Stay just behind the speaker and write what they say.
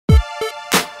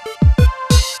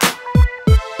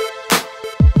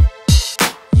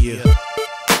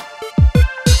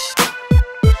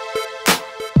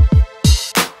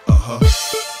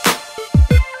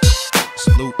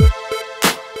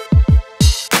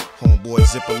boy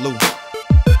Zipperloo.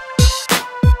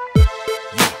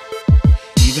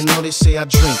 Yeah. Even though they say I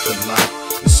drink a lot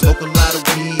and smoke a lot of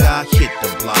weed, I hit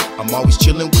the block. I'm always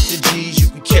chillin' with the G's. You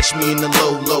can catch me in the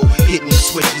low, hitting the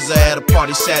switches. I had a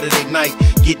party Saturday night,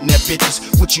 getting that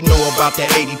bitches. What you know about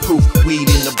that 80 proof weed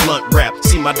in the blunt wrap?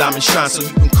 See my diamond shine, so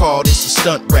you can call this a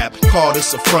stunt rap. Call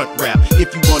this a front rap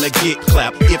if you wanna get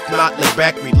clapped. If not, lay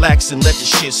back, relax, and let the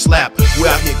shit slap. We're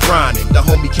out here grinding, the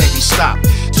homie can't be stopped.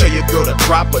 Tell your girl to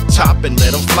drop a top and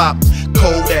let them flop.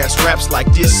 Cold ass raps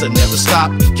like this will never stop.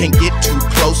 Can't get too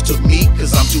close to me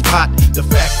cause I'm too hot. The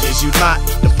fact is you not,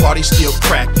 the party's still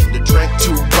cracking. The drink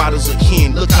 2 bottles of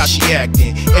hen, look how she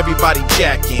acting. Everybody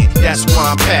jacking, that's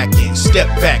why I'm packing. Step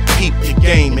back, peep the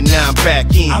game, and now I'm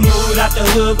back in. I moved out the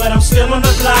hood, but I'm still on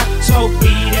the block. Smoke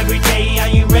weed every day, I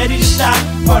ain't ready to stop.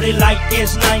 Party like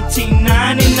it's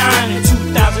 1999 and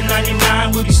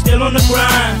 2099, we'll be still on the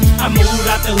grind. I moved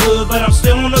out the hood, but I'm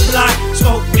still on the block.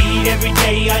 Smoke weed every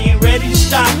day, I ain't ready to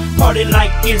stop. Party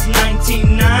like it's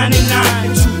 1999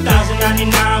 and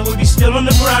 2099, we'll be still on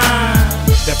the grind.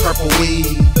 That purple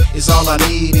weed is all I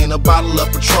need, and a bottle of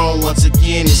Patron. Once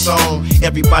again it's on.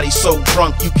 Everybody's so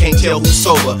drunk you can't tell who's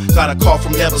sober. Got a call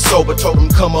from Never Sober, told him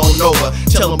come on over.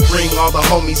 Tell him bring all the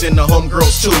homies and the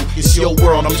homegirls too. It's your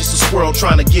world, I'm just a squirrel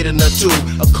trying to get in there too.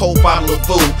 A cold bottle of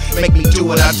boo, make me do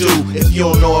what I do. If you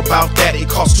don't know about that, it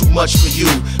costs too much for you.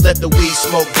 Let the weed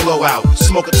smoke blow out,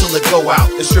 smoke it till it go out.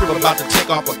 The stripper about to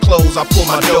take off her clothes, I pull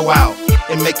my dough out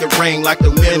and make it rain like the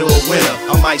middle of winter.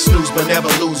 I might snooze but never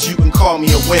lose, you can call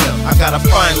me a winner. I got a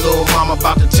fine little mama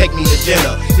about to take me to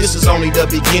dinner. This is only the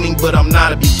beginning, but I'm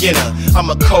not a beginner. I'm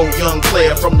a cold young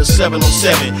player from the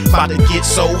 707. About to get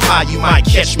so high you might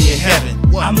catch me in heaven.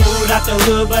 I moved out the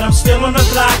hood, but I'm still on the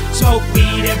block. Smoke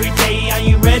weed every day, I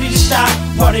ain't ready to stop.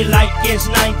 Party like it's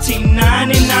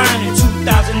 1999 and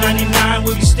 2099,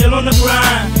 we'll be still on the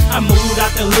grind. I moved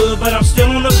out the hood, but I'm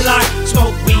still on the block.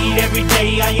 Smoke weed every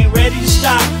day, I ain't ready to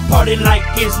stop. Party like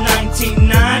it's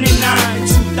 1999 and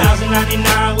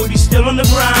 2099, we'll be still on the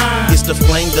grind. It's the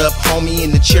flamed up homie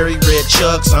in the cherry red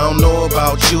chucks. I don't know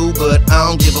about you, but I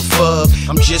don't give a fuck.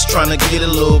 I'm just trying to get a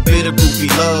little bit of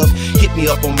groupie love. Hit me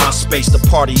up on my space, the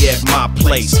party at my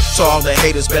place. So all the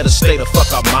haters better stay the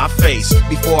fuck out my face.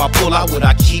 Before I pull out what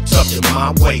I keep tucked in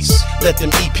my waist. Let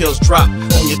them E-pills drop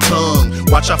on your tongue.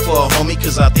 Watch out for a homie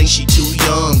cause I think she too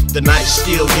young. The night's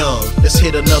still young, let's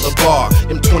hit another bar.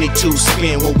 Them 22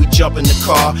 spin when we jump in the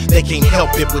car. They can't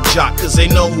help it but jock cause they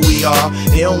know who we are.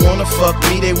 They don't wanna fuck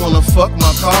me, they wanna fuck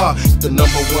my car. The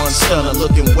 #1 stunner,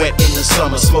 looking wet in the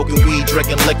summer. Smoking weed,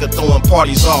 drinking liquor, throwing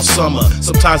parties all summer.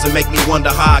 Sometimes it make me wonder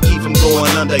how I keep from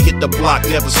going under. Hit the block,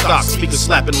 never stop, speakers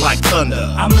slapping like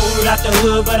thunder. I moved out the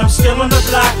hood, but I'm still on the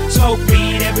block. Smoke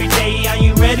weed every day, I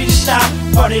ain't ready to stop.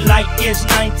 Party like it's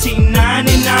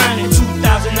 1999 and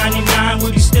 2099,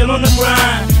 we'll be still on the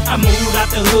grind. I moved out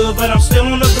the hood, but I'm still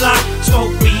on the block.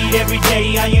 Smoke weed every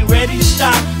day, I ain't ready to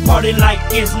stop. Party like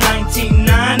it's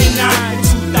 1999 and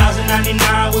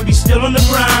 2099, we'll be still on the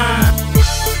grind.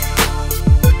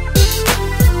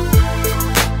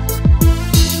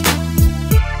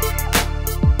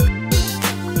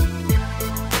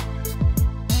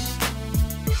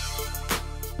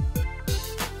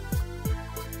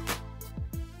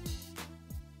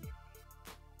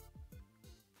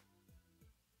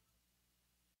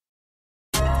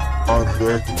 I'm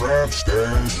the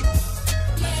TheRapStash.